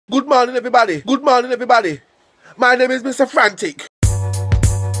Good morning, everybody. Good morning, everybody. My name is Mr. Frantic.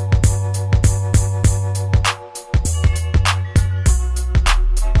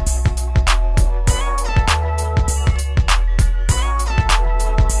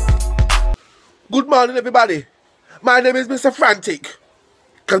 Good morning, everybody. My name is Mr. Frantic.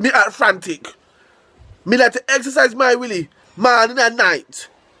 Cause me at Frantic. Me like to exercise my willy morning and night.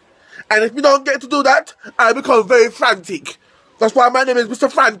 And if me don't get to do that, I become very frantic. That's why my name is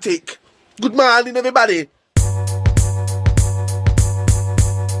Mr. Frantic. Good morning, everybody. I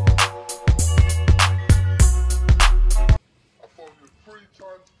phoned you 3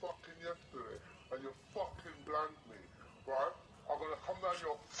 times fucking yesterday and you fucking blanked me, right? I'm gonna come down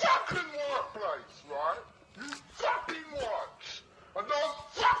your fucking workplace, right? You fucking watch! And don't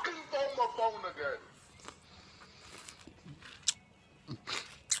fucking phone my phone again!